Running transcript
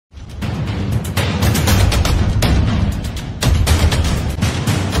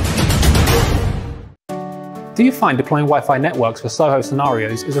Do you find deploying Wi-Fi networks for SOHO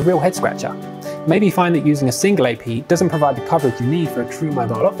scenarios is a real head scratcher? Maybe you find that using a single AP doesn't provide the coverage you need for a true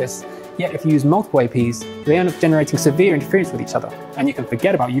mobile office, yet if you use multiple APs, they end up generating severe interference with each other, and you can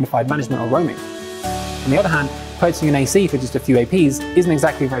forget about unified management or roaming. On the other hand, purchasing an AC for just a few APs isn't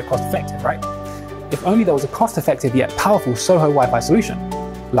exactly very cost effective, right? If only there was a cost-effective yet powerful SOHO Wi-Fi solution.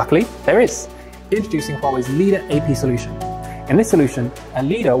 Luckily, there is. Introducing Huawei's Leader AP solution. In this solution, a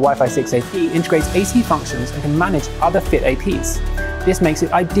Leader Wi-Fi 6 AP integrates AC functions and can manage other fit APs. This makes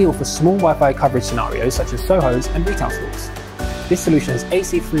it ideal for small Wi-Fi coverage scenarios such as SOHOs and retail stores. This solution is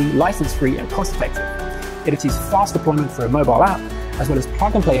AC-free, license-free and cost-effective. It achieves fast deployment for a mobile app, as well as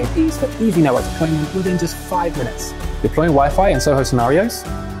plug-and-play APs for easy network deployment within just 5 minutes. Deploying Wi-Fi in SOHO scenarios?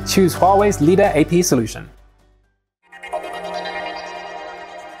 Choose Huawei's Leader AP solution.